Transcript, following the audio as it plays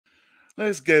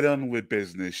Let's get on with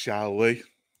business, shall we?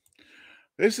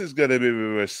 This is going to be a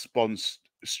response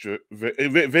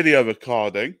video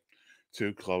recording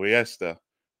to chloester.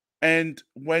 And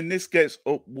when this gets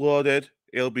uploaded,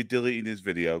 it'll be deleting this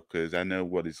video because I know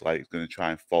what it's like. It's going to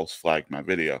try and false flag my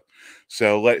video.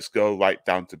 So let's go right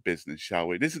down to business, shall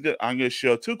we? This is good. I'm going to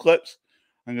show 2 clips.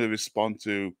 I'm going to respond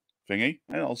to Thingy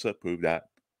and also prove that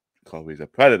Chloe is a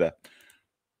predator.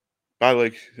 By the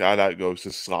way, how that goes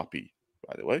to Sloppy,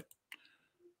 by the way.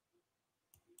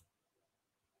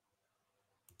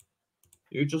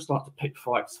 You just like to pick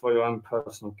fights for your own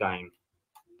personal gain.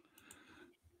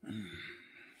 I'm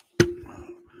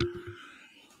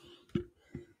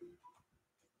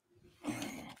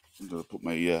going to put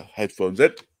my headphones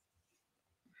in.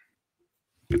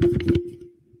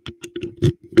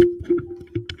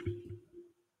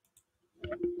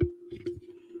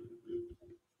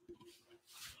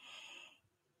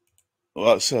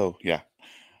 Well, so, yeah.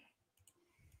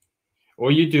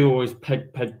 All you do always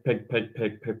pick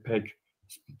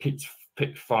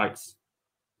fights.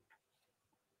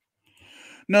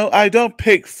 No, I don't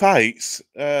pick fights.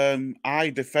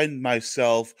 I defend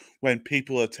myself when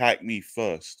people attack me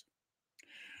first.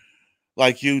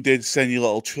 Like you did send your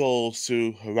little trolls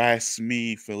to harass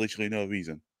me for literally no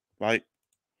reason, right?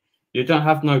 You don't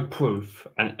have no proof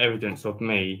and evidence of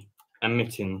me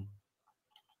admitting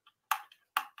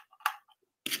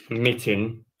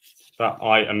that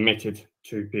I admitted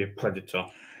to be a predator.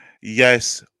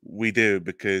 Yes, we do,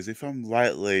 because if I'm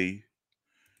rightly,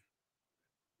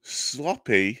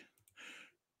 Sloppy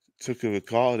took a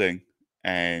recording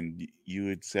and you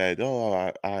had said,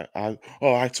 "Oh,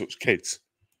 I touch kids."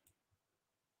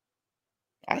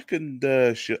 I can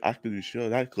show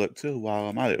that clip too while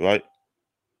I'm at it, right?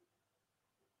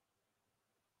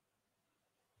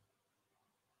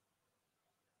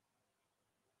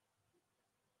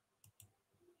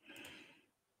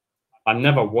 I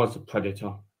never was a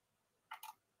predator.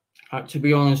 To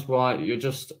be honest, right, you're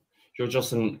just a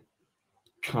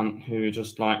cunt who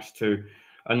just likes to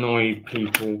annoy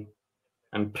people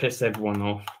and piss everyone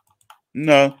off.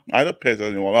 No, I don't piss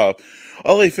anyone off.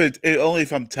 Only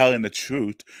if I'm telling the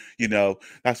truth. You know,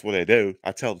 that's what I do.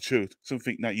 I tell the truth,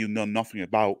 something that you know nothing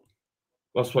about.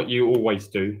 That's what you always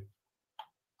do.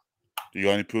 Do you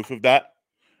have any proof of that?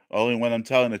 Only when I'm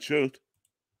telling the truth.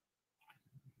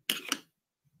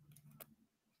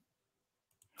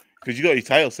 Because you got your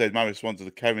title said my response to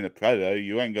the Kevin the Predator.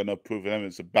 You ain't got no proof of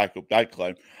evidence to back up that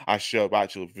claim. I show up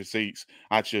actual receipts,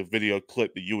 actual video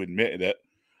clip that you admitted it.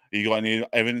 You got any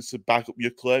evidence to back up your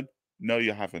claim? No,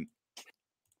 you haven't.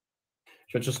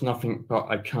 You're just nothing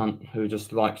but a cunt who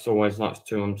just always likes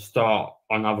to start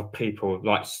on other people,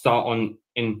 like start on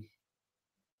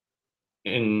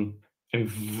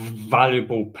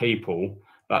invaluable people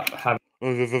that have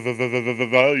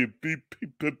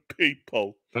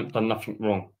people done nothing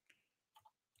wrong.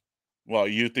 Well,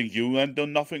 you think you ain't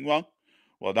done nothing wrong?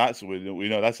 Well, we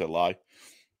know that's a lie.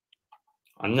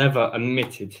 I never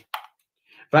admitted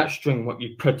that stream. What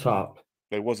you put up,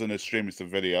 it wasn't a stream; it's a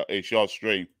video. It's your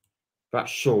stream.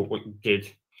 That's sure what you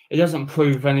did. It doesn't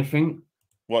prove anything.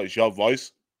 What, it's your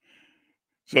voice?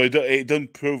 So it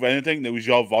doesn't prove anything. That was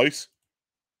your voice.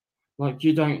 Like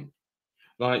you don't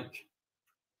like.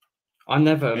 I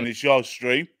never. And it's your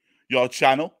stream, your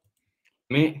channel.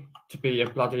 Me to be a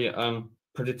bloody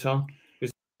predator.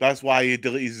 That's why he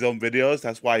deletes his own videos.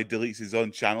 That's why he deletes his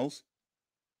own channels.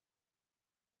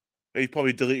 He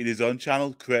probably deleted his own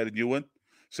channel, created a new one,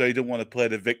 so he didn't want to play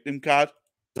the victim card.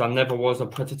 I never was a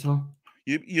predator.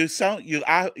 You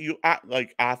act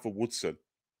like Arthur Woodson.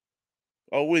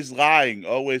 Always lying,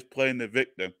 always playing the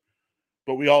victim.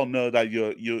 But we all know that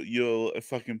you're a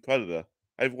fucking predator.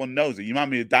 Everyone knows it. You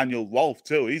remind me of Daniel Wolf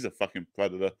too. He's a fucking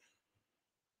predator.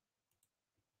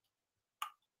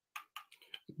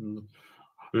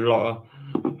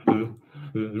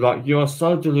 Like you're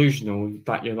so delusional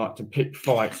that you like to pick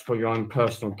fights for your own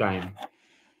personal gain.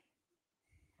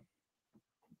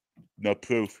 No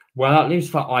proof. Well, at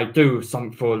least that I do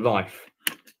something for life,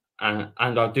 and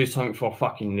I do something for a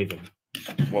fucking living.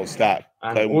 What's that?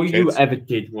 And all you ever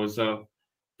did was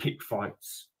pick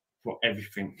fights for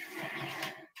everything.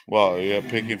 Well, you're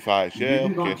picking fights, yeah.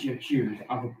 You like to accuse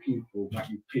other people that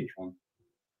you pick on.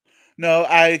 No,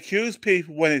 I accuse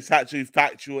people when it's actually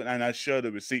factual and I show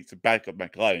the receipts to back up my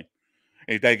claim.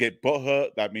 If they get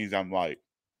butthurt, that means I'm right.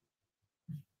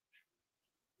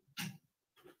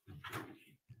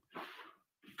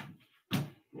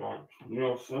 Right,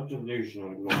 you're so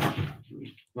delusional.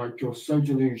 Like you're so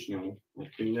delusional.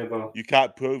 Like you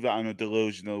can't prove that I'm a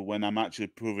delusional when I'm actually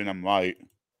proving I'm right.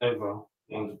 Ever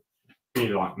want to be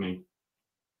like me?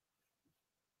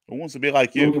 Who wants to be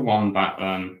like You're you? the one that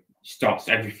starts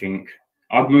everything.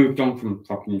 I've moved on from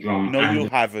fucking drama. No, you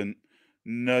haven't.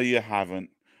 No, you haven't.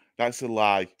 That's a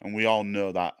lie, and we all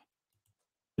know that.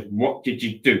 What did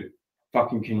you do?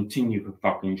 Fucking continue with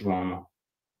fucking drama.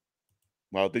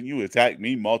 Well, didn't you attack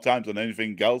me more times than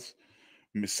anything else?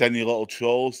 Send your little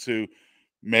trolls to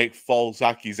make false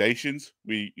accusations.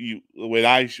 When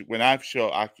I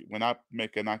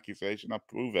make an accusation, I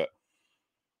prove it.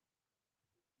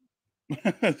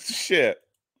 Shit.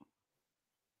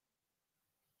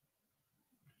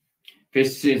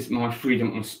 This is my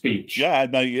freedom of speech. Yeah,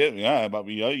 no, yeah, but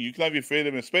you can have your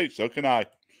freedom of speech. So can I.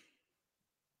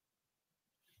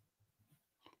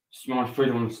 It's my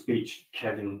freedom of speech,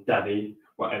 Kevin, Daddy,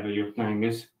 whatever your name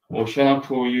is. Or shall I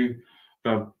call you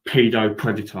the pedo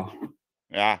predator?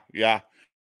 Yeah.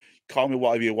 Call me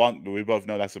whatever you want, but we both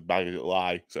know that's a bag of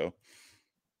lie. So.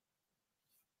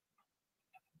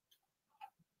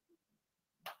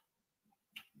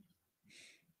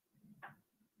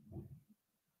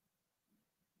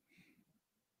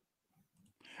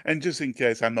 And just in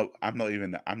case, I'm not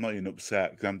even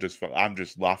upset because I'm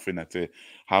just laughing at it.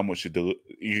 How much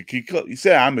you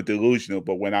say I'm a delusional,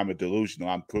 but when I'm a delusional,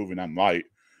 I'm proving I'm right.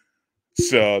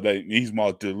 So that he's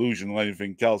more delusional than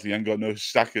anything else. He ain't got no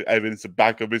stack of evidence to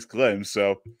back up his claims.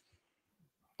 So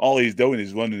all he's doing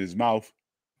is running his mouth,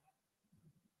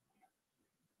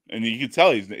 and you can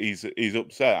tell he's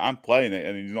upset. I'm playing it,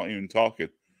 and he's not even talking.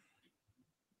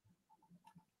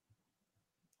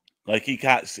 Like he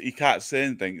can't say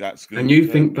anything. That's good. And you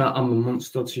think that I'm a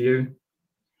monster to you?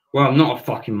 Well, I'm not a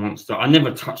fucking monster. I never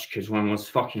touched kids when I was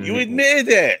fucking. You admitted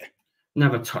it.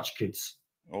 Never touched kids.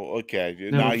 Oh, okay.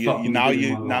 Never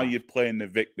Now you're playing the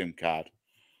victim card.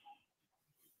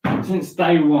 Since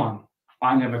day one,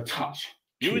 I never touched.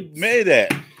 You admitted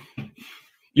it.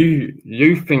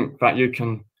 You think that you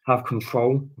can have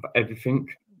control of everything?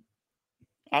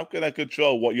 How can I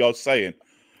control what you're saying?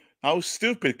 How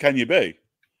stupid can you be?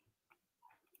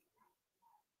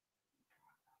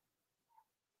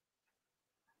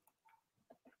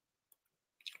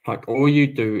 Like, all you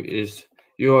do is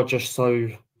you are just so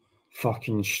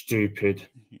fucking stupid.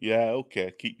 Yeah,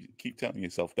 okay. Keep telling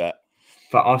yourself that.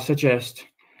 But I suggest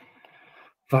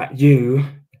that you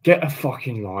get a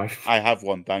fucking life. I have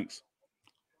one, thanks.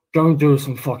 Go and do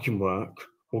some fucking work,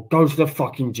 or go to the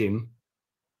fucking gym.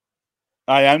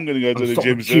 I am going to go to the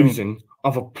gym soon. Accusing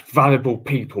other valuable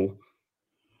people.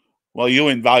 Well, you're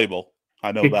invaluable.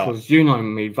 I know that. Because you know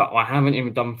me, that I haven't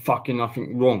even done fucking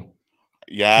nothing wrong.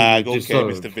 Yeah, okay,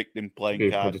 Mr. Victim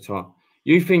playing card.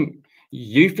 You think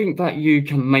that you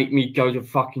can make me go to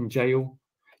fucking jail?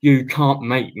 You can't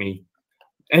make me.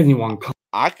 Anyone can't.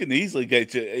 I can easily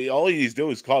get you. All you need to do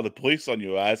is call the police on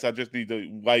your ass. I just need to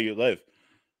where you live.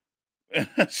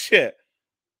 Shit.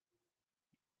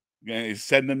 Yeah,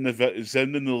 send them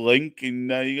the link, and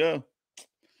there you go.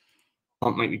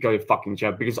 Can't make me go to fucking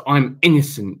jail because I'm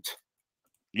innocent.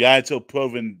 Yeah, until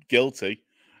proven guilty.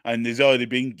 And there's already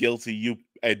been guilty, you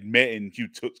admitting you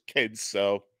took kids,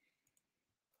 so.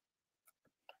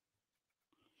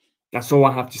 That's all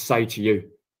I have to say to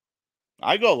you.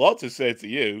 I got a lot to say to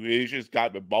you. You just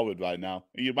can't be bothered right now.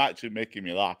 You're actually making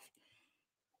me laugh.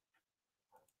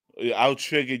 How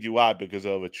triggered you are because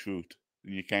of a truth.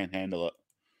 And you can't handle it.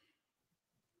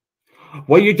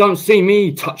 Well, you don't see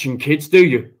me touching kids, do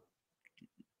you?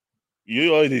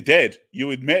 You already did.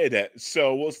 You admitted it.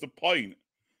 So what's the point?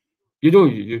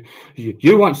 You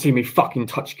won't see me fucking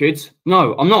touch kids.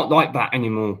 No, I'm not like that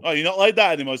anymore. Oh, you're not like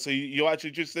that anymore. So you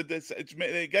actually just said this,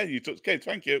 admitted it again. You touched kids.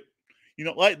 Thank you. You're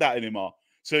not like that anymore.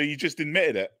 So you just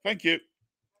admitted it. Thank you.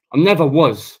 I never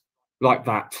was like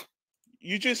that.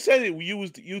 You just said it.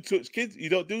 You touched kids. You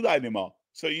don't do that anymore.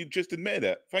 So you just admitted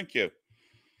it. Thank you.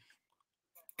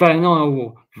 Then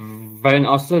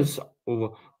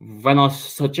I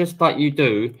suggest that you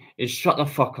do is shut the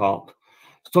fuck up,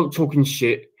 stop talking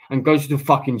shit, and go to the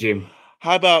fucking gym.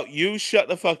 How about you shut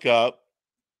the fuck up,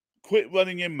 quit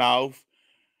running your mouth,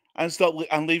 and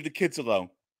leave the kids alone?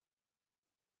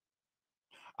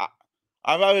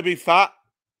 I'd rather be fat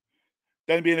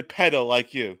than being a pedo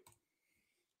like you.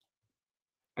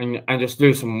 And just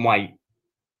lose some weight.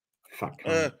 Fat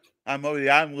cunt.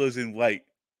 I'm losing weight.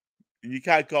 And you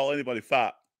can't call anybody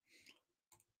fat.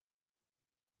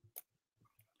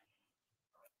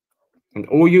 And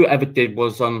all you ever did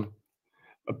was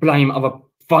blame other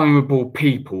vulnerable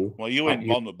people. Well, you ain't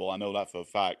vulnerable. I know that for a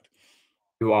fact.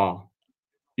 You are.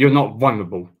 You're not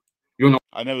vulnerable. You're not.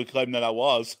 I never claimed that I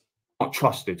was. Not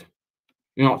trusted.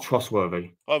 You're not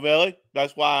trustworthy. Oh, really?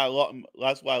 That's why a lot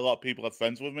of people are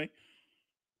friends with me.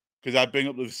 Because I bring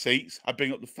up the receipts, I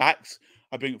bring up the facts,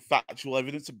 I bring up factual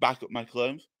evidence to back up my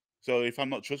claims. So if I'm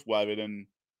not trustworthy, then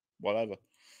whatever. I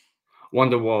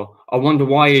wonder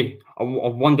why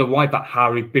that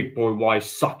Harry big boy wise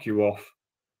suck you off.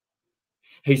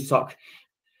 He sucks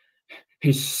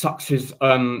his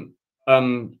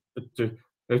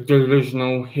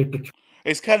delusional hypocrite.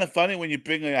 It's kind of funny when you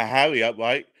bring a Harry up,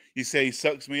 right? You say he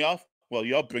sucks me off. Well,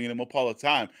 you're bringing him up all the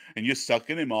time, and you're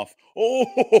sucking him off.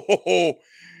 Oh,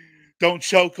 don't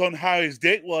choke on Harry's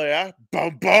dick, will ya?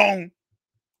 Boom, boom.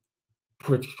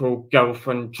 Critical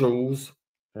girlfriend Jules.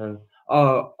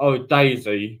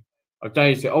 Daisy.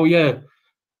 Daisy. Oh yeah,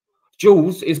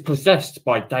 Jules is possessed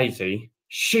by Daisy.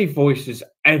 She voices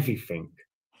everything.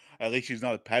 At least she's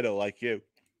not a pedo like you.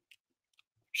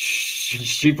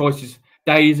 She voices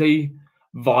Daisy,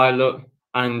 Violet,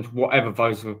 and whatever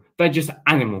those are. They're just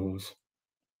animals.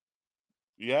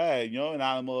 Yeah, you're an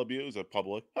animal abuser,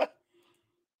 probably.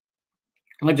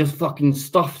 They're just fucking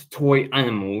stuffed toy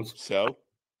animals. So,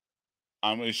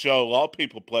 I'm sure a lot of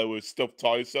people play with stuffed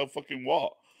toys, so fucking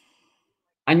what?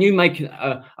 And you make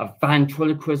a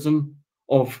ventriloquism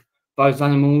of those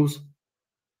animals.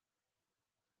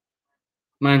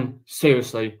 Man,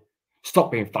 seriously,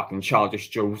 stop being fucking childish,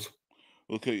 Jules.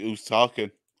 Look at who's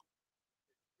talking.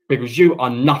 Because you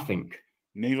are nothing.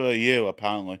 Neither are you,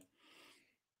 apparently.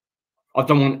 I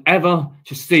don't want ever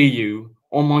to see you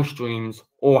on my streams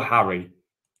or Harry.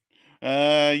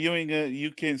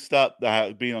 You can't stop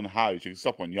being on Harry's. You can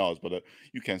stop on yours, but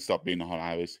you can't stop being on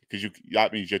Harry's because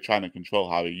that means you're trying to control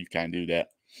Harry. You can't do that.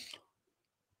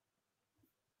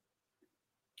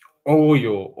 All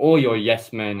your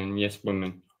yes men and yes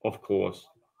women, of course.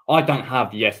 I don't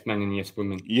have yes men and yes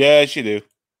women. Yes, you do.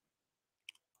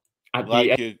 At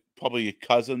Like probably your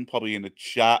cousin, probably in the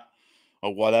chat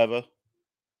or whatever.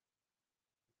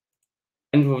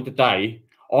 End of the day,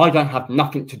 I don't have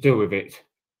nothing to do with it.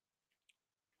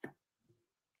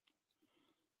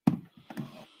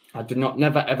 I do not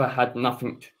never ever had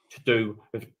nothing to do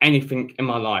with anything in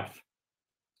my life.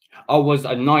 I was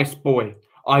a nice boy.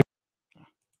 I've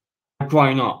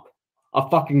grown up. I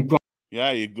fucking grown.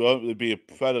 Yeah, you grow up to be a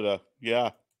predator.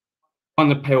 Yeah. On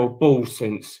a pair of balls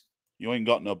since. You ain't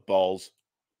got no balls.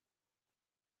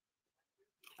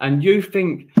 And you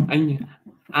think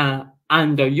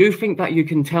you think that you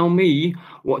can tell me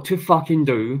what to fucking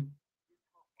do?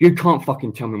 You can't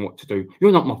fucking tell me what to do.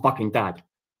 You're not my fucking dad.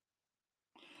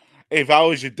 If I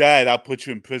was your dad, I'd put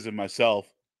you in prison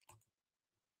myself.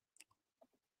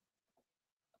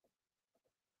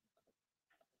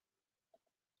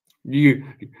 You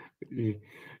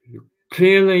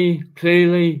clearly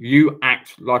you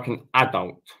act like an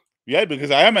adult. Yeah, because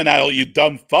I am an adult, you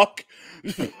dumb fuck.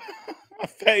 I'm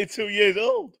 32 years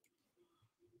old.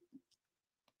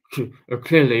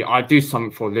 Clearly, I do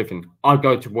something for a living. I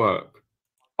go to work.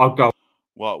 I go.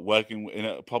 What, working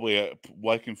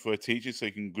working for a teacher so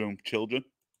you can groom children?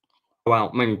 Go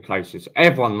out many places.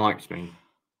 Everyone likes me.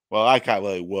 Well, I can't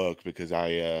really work because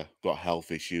I got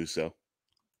health issues, so.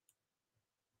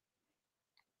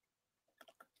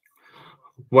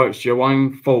 Well, it's your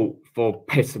own fault for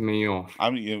pissing me off. I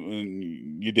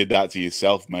mean, you did that to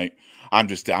yourself, mate. I'm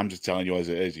just telling you as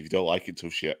it is. If you don't like it,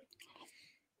 tough shit.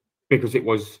 Because it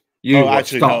was you. Oh,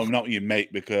 actually, no, not you,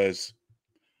 mate. Because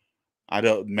I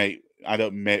don't mate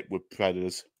with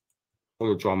predators. All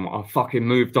the drama. I fucking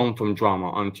moved on from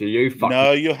drama until you fucking.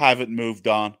 No, you haven't moved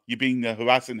on. You've been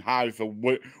harassing Harry for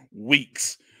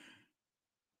weeks,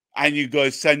 and you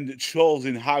guys send trolls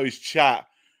in Harry's chat,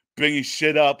 bringing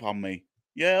shit up on me.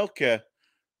 Yeah, okay.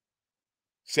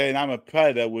 Saying I'm a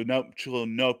predator with no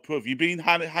proof. You've been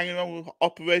hanging on with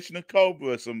Operation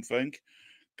Cobra or something,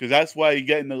 because that's where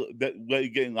you're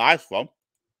getting lies from.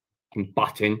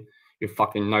 Butting, you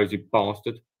fucking nosy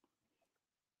bastard.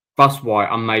 That's why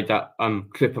I made that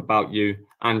clip about you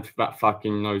and that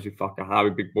fucking nosy fucker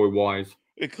Harry Big Boy Wise.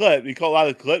 A clip? You call that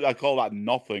a clip? I call that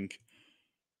nothing.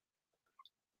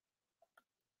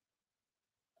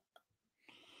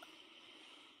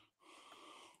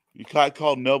 You can't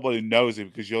call nobody nosy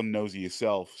because you're nosy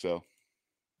yourself, so.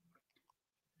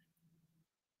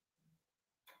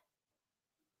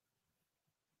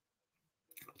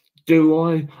 Do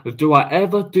I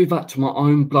ever do that to my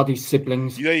own bloody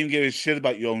siblings? You don't even give a shit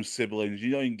about your own siblings.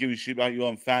 You don't even give a shit about your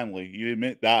own family. You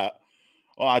admit that.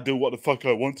 Oh, I do what the fuck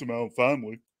I want to my own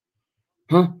family.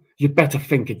 Huh? You better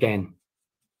think again.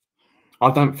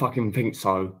 I don't fucking think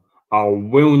so. I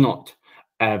will not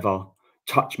ever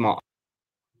touch my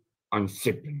own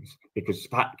siblings because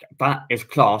that is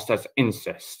classed as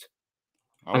incest.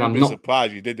 I wouldn't be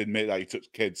surprised you did admit that you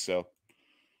took kids, so.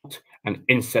 An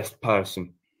incest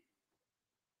person.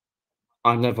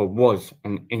 I never was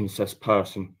an incest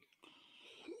person.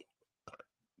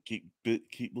 Keep But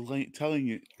keep telling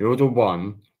you. You're the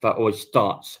one that always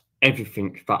starts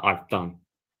everything that I've done.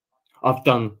 I've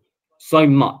done so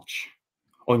much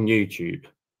on YouTube.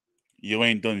 You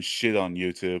ain't done shit on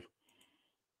YouTube.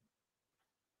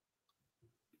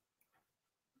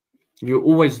 You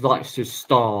always like to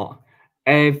start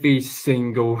every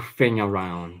single thing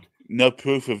around. No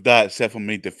proof of that except for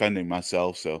me defending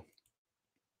myself, so.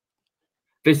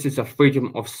 This is a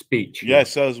freedom of speech. Yeah,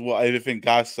 so is what everything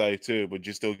I say too, but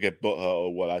you still get butthurt over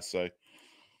what I say.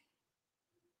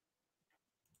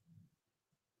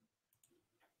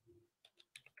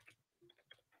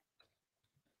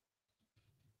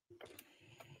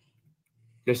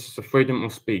 This is a freedom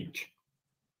of speech.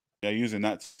 You're using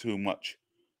that too much.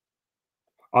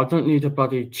 I don't need a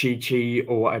bloody cheat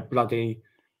or a bloody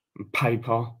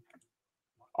paper.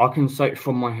 I can say it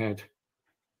from my head.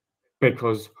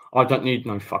 Because I don't need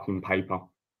no fucking paper.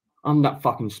 I'm that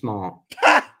fucking smart.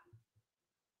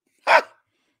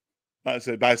 That's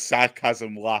a bad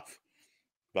sarcasm laugh,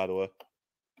 by the way.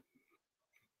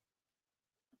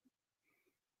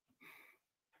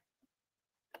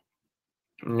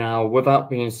 Now, with that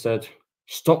being said,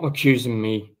 stop accusing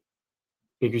me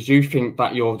because you think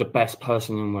that you're the best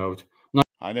person in the world. No,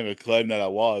 I never claimed that I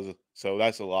was, so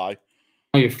that's a lie.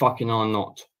 no, you fucking are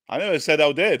not. I never said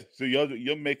I did, so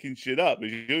you're making shit up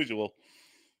as usual.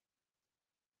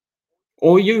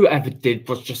 All you ever did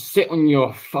was just sit on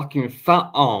your fucking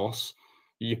fat ass,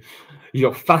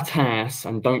 your fat ass,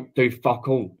 and don't do fuck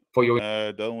all for your.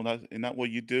 Isn't that what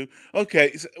you do?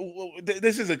 Okay, so,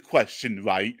 this is a question,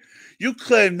 right? You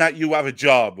claim that you have a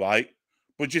job, right?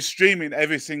 But you're streaming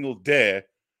every single day,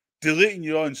 deleting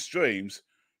your own streams.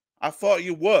 I thought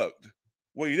you worked.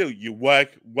 What do? You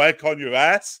work on your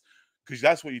ass? Because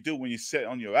that's what you do when you sit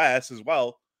on your ass as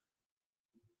well.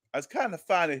 I was kind of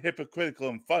find it hypocritical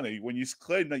and funny when you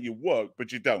claim that you work,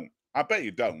 but you don't. I bet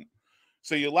you don't.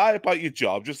 So you lie about your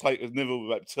job, just like another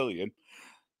reptilian.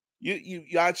 You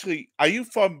actually, are you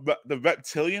from the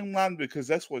reptilian land? Because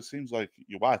that's what it seems like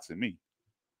you are to me.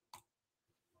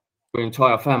 Your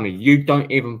entire family. You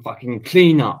don't even fucking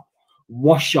clean up,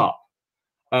 wash up,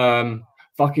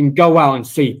 fucking go out and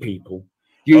see people.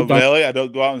 You don't. Really? I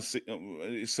don't go out and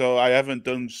see. So I haven't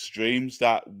done streams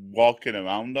that walking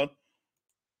around on.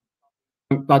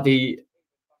 Bloody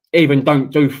even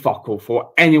don't do fuck all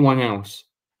for anyone else.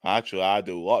 Actually, I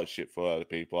do a lot of shit for other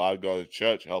people. I go to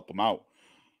church, help them out.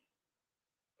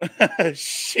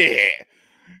 Shit.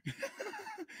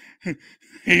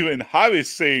 Even Harry's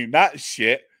seen that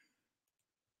shit.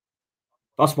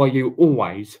 That's why you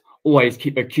always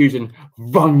keep accusing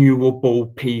vulnerable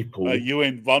people. You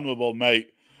ain't vulnerable, mate.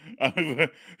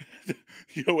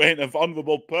 You ain't a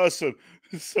vulnerable person.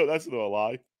 So that's not a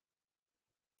lie.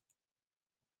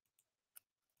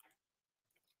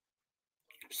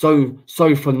 So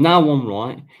from now on,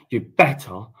 right, you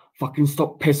better fucking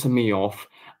stop pissing me off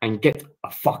and get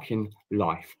a fucking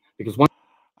life. Because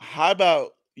how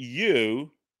about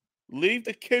you leave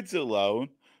the kids alone?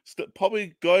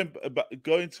 Probably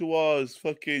going towards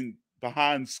fucking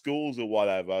behind schools or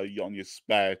whatever on your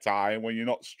spare time when you're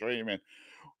not streaming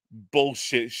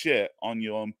bullshit shit on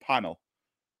your own panel,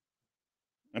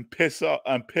 and piss off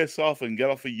and get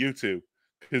off of YouTube,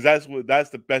 because that's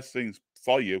the best things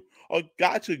for you. Or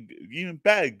actually, even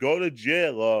better, go to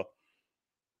jail or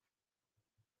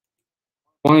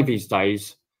one of these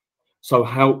days, so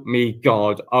help me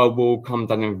God, I will come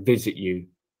down and visit you.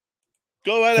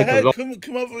 go right ahead.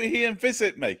 Come over here and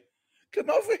visit me. Come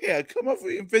over here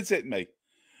and visit me.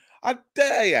 I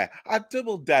dare you. I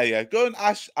double dare you. Go and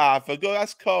ask Arthur. Go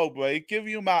ask Cobra. He'll give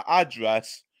you my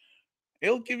address.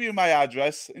 He'll give you my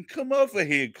address. And come over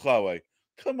here, Chloe.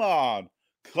 Come on.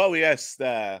 Chloe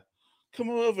Esther. Come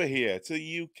over here to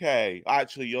the UK.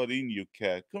 Actually, you're in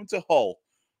UK. Come to Hull.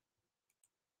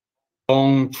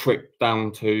 Long trip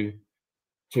down to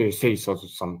seaside or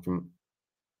something.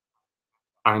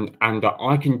 And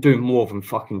I can do more than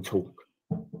fucking talk.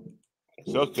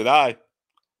 So could I.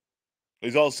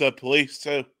 He's also police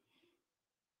too.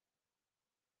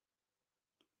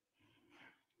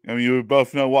 I mean, you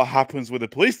both know what happens when the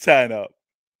police turn up.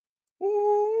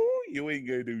 Ooh, you ain't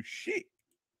gonna do shit.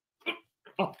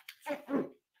 Oh.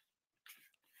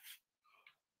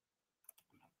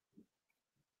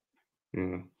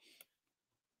 Yeah.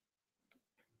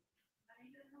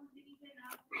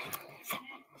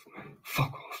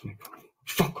 Fuck off, Nicole.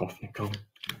 Fuck off, Nicole.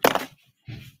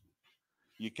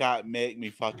 You can't make me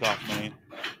fuck off, man.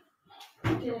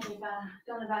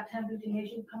 Done about 10, 15 years,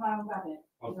 you come out and grab it.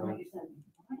 Okay.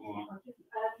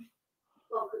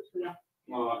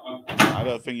 I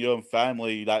don't think your own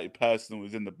family, that person who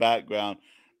was in the background,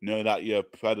 know that you're a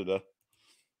predator.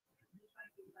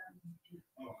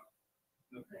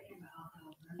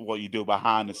 what you do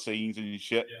behind the scenes and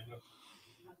shit.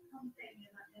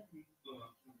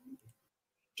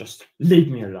 Just leave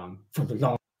me alone for the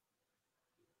last.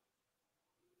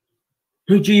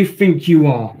 Who do you think you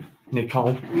are,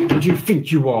 Nicole? Who do you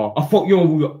think you are? I thought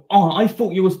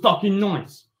you were fucking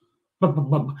nice.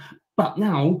 But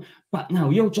now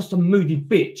you're just a moody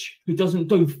bitch who doesn't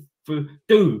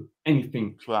do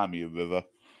anything. Cry me a river.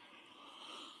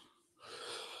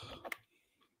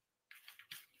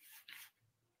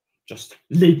 Just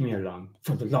leave me alone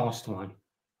for the last time.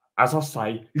 As I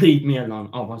say, leave me alone,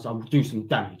 otherwise I will do some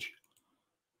damage.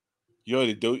 You're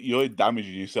already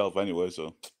damaging yourself anyway,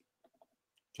 so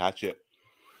catch it.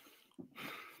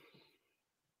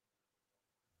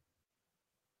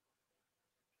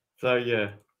 So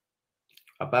yeah,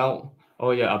 about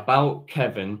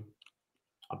Kevin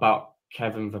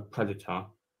the Predator.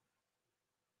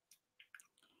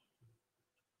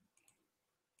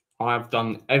 I have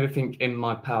done everything in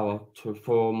my power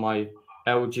for my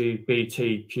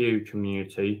LGBTQ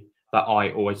community that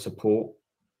I always support,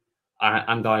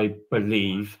 and I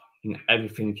believe in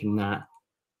everything in that.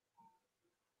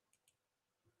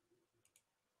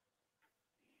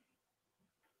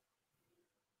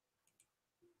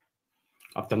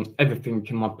 I've done everything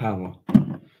in my power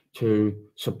to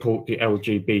support the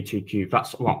LGBTQ.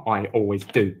 That's what I always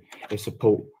do, is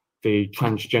support the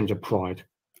transgender pride.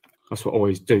 That's what I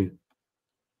always do.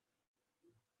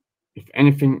 If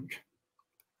anything,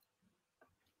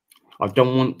 I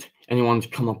don't want anyone to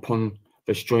come up on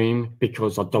the stream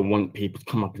because I don't want people to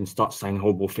come up and start saying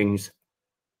horrible things.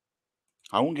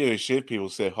 I won't give a shit if people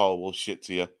say horrible shit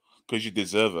to you because you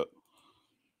deserve it.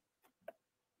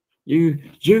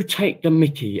 You take the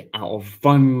mickey out of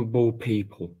vulnerable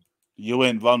people. You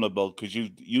ain't vulnerable because you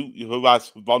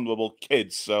harass vulnerable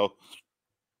kids, so.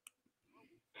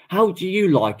 How do you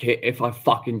like it if I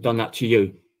fucking done that to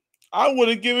you? I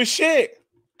wouldn't give a shit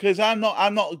because I'm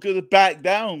not gonna back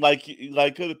down like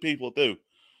other people do.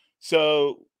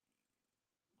 So,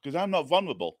 because I'm not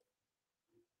vulnerable,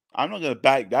 I'm not gonna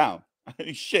back down.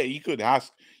 Shit, you can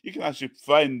ask your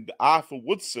friend Arthur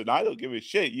Woodson. I don't give a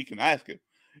shit. You can ask him.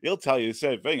 He'll tell you the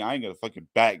same thing. I ain't gonna fucking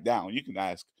back down. You can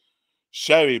ask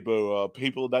Sherry Boo or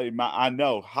people that I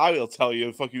know. Harry'll tell you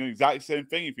the fucking exact same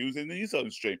thing if he was in his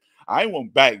own stream. I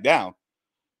won't back down.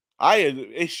 I had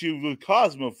an issue with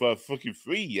Cosmo for fucking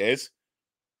 3 years.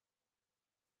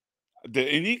 And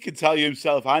he can tell you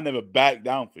himself, I never back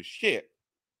down for shit.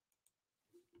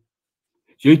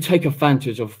 You take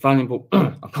advantage of vulnerable.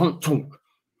 I can't talk.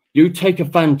 You take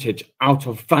advantage out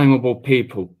of vulnerable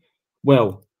people.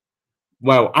 Well,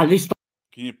 at least.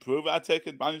 Can you prove I take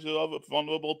advantage of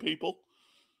vulnerable people?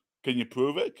 Can you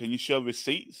prove it? Can you show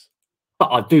receipts?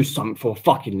 But I do something for a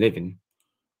fucking living.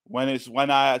 When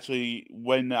actually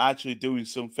doing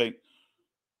something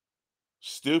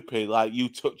stupid like you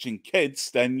touching kids,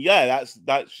 then yeah,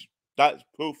 that's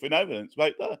proof and evidence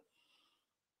right there.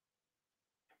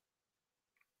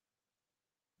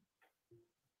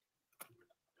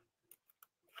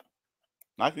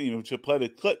 I can even play the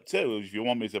clip too if you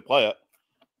want me to play it.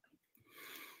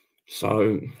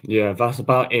 So yeah, that's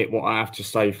about it. What I have to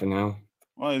say for now.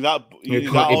 Well, You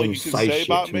can't even say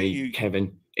shit to me,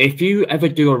 Kevin. If you ever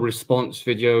do a response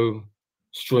video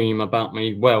stream about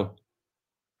me, well,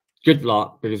 good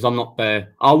luck because I'm not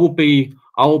there. I will be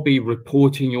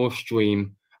reporting your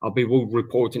stream. I'll be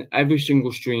reporting every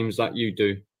single streams that you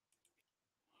do.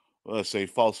 Well, let's say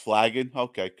false flagging.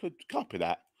 Okay, could copy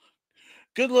that.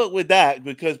 Good luck with that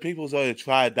because people's already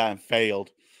tried that and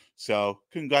failed. So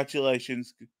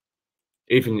congratulations.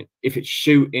 Even if it's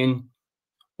shooting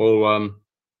or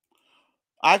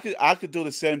I could do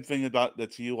the same thing about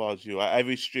that to you as you.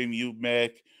 Every stream you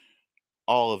make,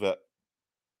 all of it.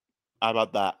 How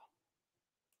about that?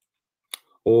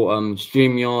 Or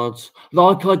StreamYards,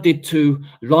 like I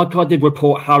did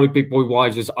report Harry Big Boy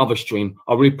Wise's other stream.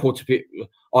 I reported it.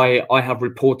 I have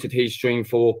reported his stream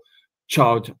for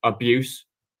child abuse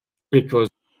because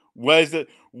where's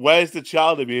the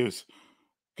child abuse?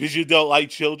 Because you don't like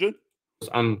children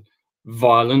and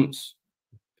violence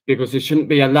because it shouldn't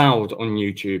be allowed on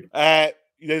YouTube.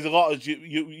 There's a lot of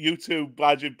YouTube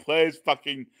badging players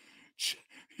fucking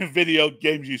video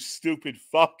games. You stupid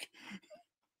fuck.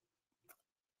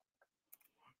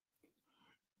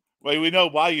 Well, we know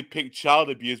why you picked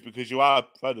child abuse because you are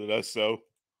a predator, so.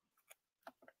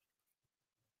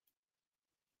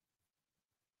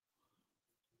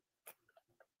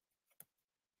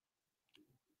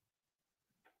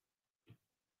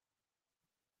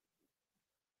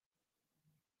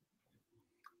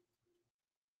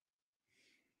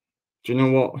 Do you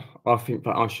know what I think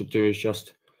that I should do is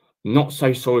just not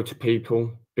say sorry to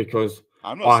people because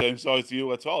I'm not saying sorry to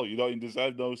you at all. You don't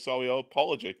deserve no sorry or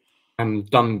apology. I'm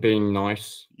done being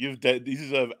nice. You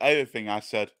deserve everything I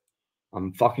said.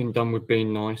 I'm fucking done with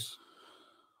being nice.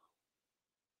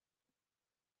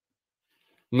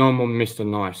 No more Mr.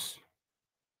 Nice.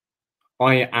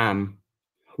 I am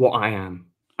what I am.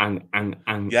 And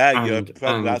Yeah, you're a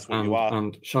predator, that's what you are.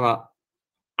 And shut up.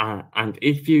 And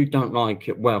if you don't like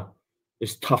it, well,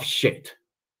 it's tough shit.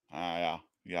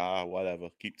 Yeah, whatever.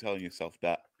 Keep telling yourself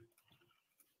that.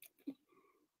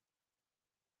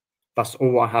 That's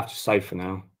all I have to say for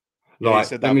now. Yeah, Like, you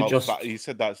said let that me about just. you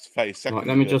said that 30 seconds Like,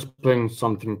 let me ago. just bring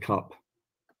something up.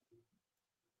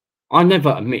 I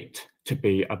never admit to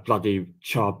be a bloody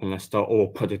child molester or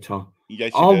predator.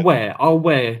 Yes, you did. I'll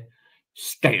wear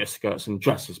skater skirts and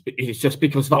dresses, but it's just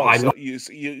because that I So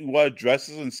you wear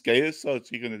dresses and skaters, so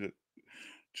you're gonna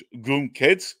groom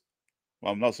kids?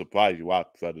 Well, I'm not surprised you are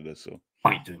a predator, so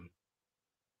like them.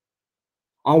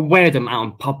 I'll wear them out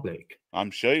in public. I'm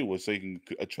sure you will, so you can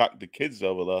attract the kids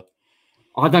over there.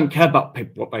 I don't care about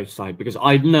people what they say because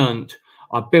I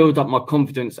build up my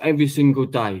confidence every single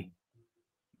day.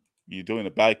 You're doing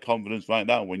a bad confidence right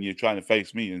now when you're trying to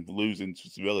face me and losing.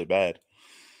 It's really bad.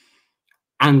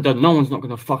 And no one's not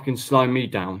going to fucking slow me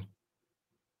down.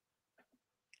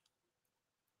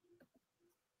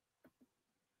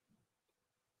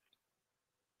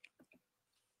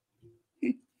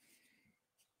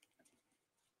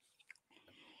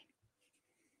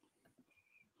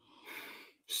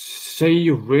 See,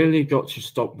 you really got to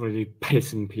stop really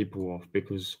pissing people off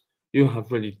because you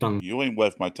have really done. You ain't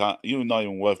worth my time. You're not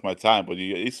even worth my time, but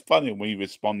it's funny when you're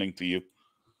responding to you.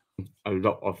 A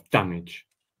lot of damage.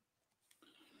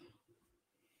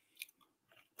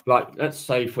 Like, let's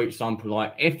say, for example,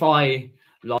 like if I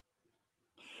like.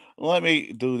 Let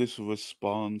me do this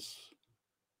response.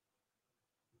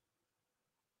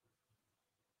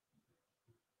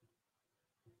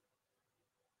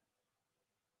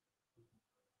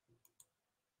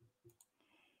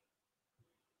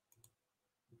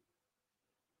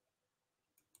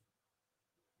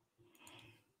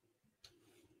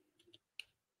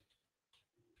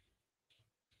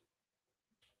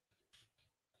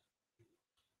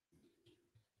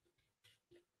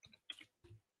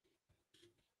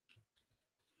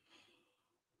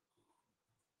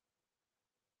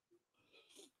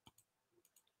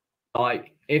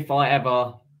 Like, if I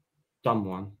ever done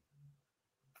one,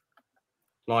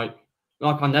 like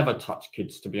I never touched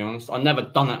kids, to be honest. I never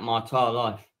done it my entire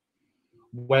life.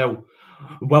 Well,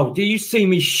 do you see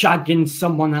me shagging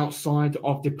someone outside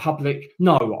of the public?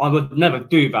 No, I would never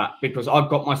do that because I've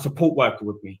got my support worker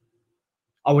with me.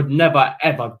 I would never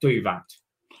ever do that.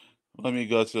 Let me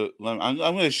go to. I'm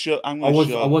going to show. I'm I going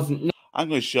to show. wasn't. I'm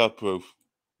going to show proof.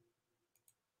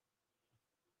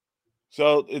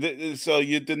 So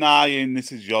you're denying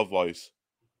this is your voice.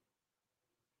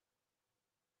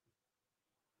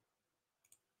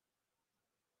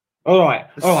 All right,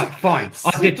 fine.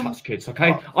 I did touch kids,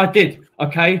 okay? I did,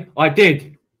 okay? I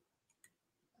did.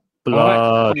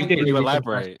 Blood. Right? Can you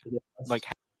elaborate? Like,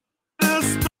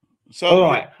 so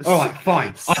all right,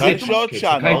 fine. I did That's your touch kids,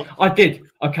 channel. okay? I did,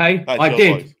 okay? That's I your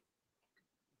did. voice.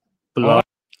 blood.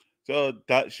 So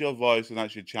that's your voice and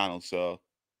that's your channel. So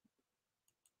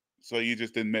you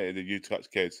just admitted that you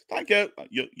touched kids. Thank you.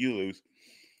 You lose.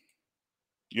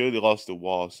 You already lost the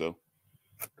war, so.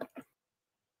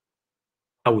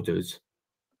 Elders.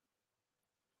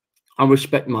 I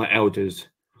respect my elders.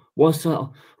 What's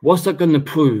that going to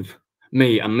prove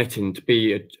me admitting to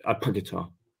be a predator?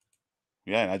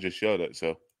 Yeah, and I just showed it,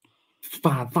 so.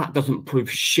 That doesn't prove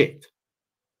shit.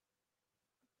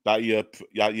 That you're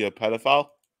a pedophile?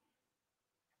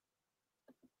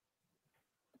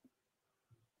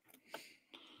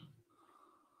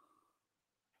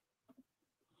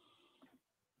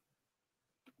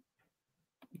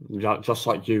 Just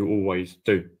like you always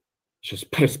do. Just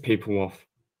piss people off.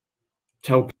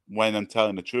 Tell When I'm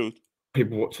telling the truth.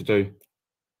 people what to do.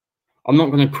 I'm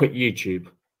not going to quit YouTube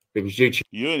because YouTube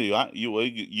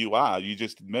You are. You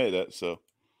just admitted it, so.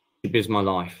 is my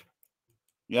life.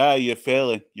 Yeah, you're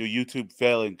failing. Your YouTube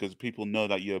failing because people know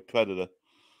that you're a predator.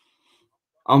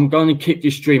 I'm going to keep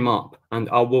this stream up and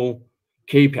I will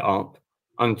keep it up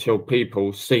until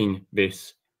people seen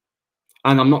this.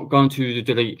 And I'm not going to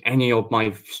delete any of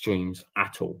my streams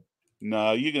at all.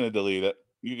 No, you're going to delete it.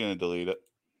 You're going to delete it.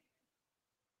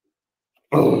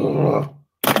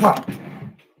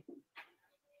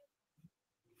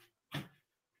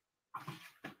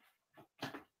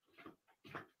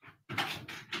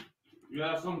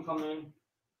 Yeah, some coming.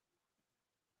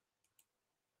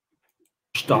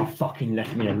 Staff fucking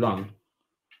left me alone.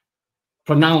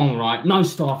 From now on, right, no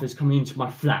staff is coming into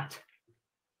my flat.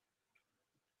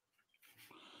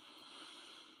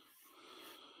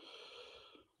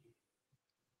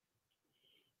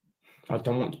 I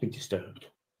don't want to be disturbed.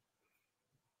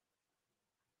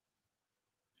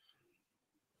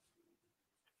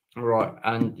 Right,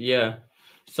 and yeah,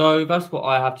 so that's what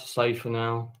I have to say for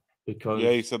now, because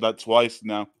Yeah, you said that twice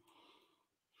now.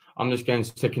 I'm just getting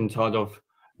sick and tired of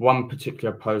one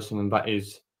particular person, and that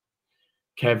is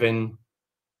Kevin,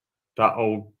 that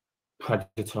old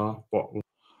predator,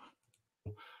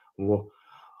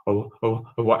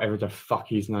 whatever the fuck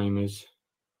his name is.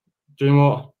 Do you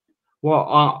know what?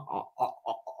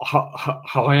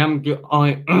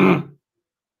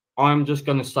 I'm just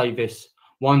gonna say this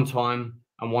one time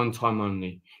and one time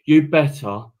only. You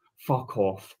better fuck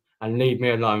off and leave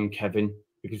me alone, Kevin,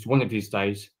 because one of these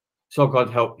days, so God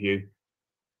help you,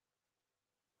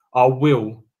 I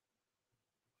will,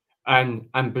 and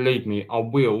believe me, I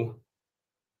will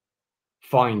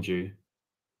find you.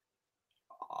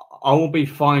 I will be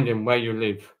finding where you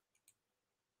live.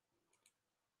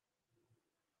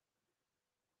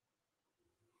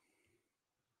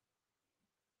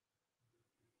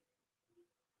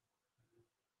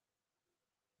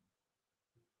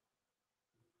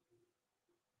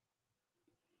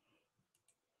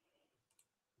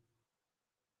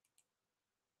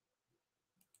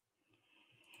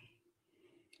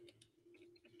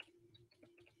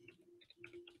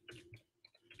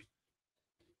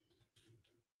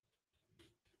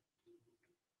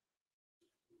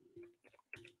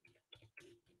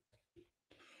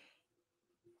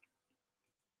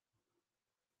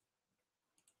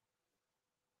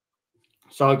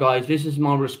 So, guys, this is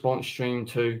my response stream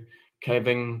to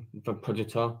Kevin the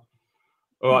Predator.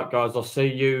 All right, guys, I'll see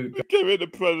you. Kevin the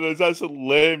Predator. That's a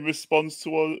lame response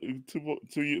to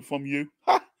you from you.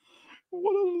 Ha!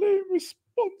 What a lame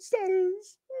response that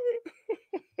is.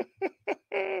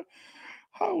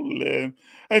 How lame.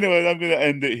 Anyway, I'm going to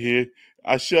end it here.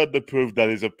 I showed the proof that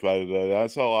he's a predator.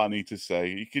 That's all I need to say.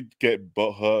 You could get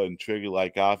butthurt and trigger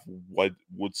like Arthur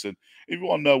Woodson. If you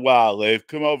want to know where I live,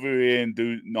 come over here and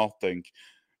do nothing.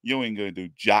 You ain't going to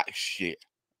do jack shit.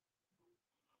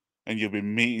 And you'll be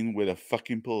meeting with the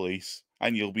fucking police.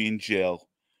 And you'll be in jail.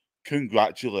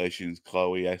 Congratulations,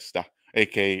 Chloester,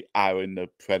 aka Aaron the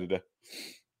Predator.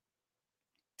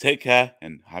 Take care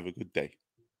and have a good day.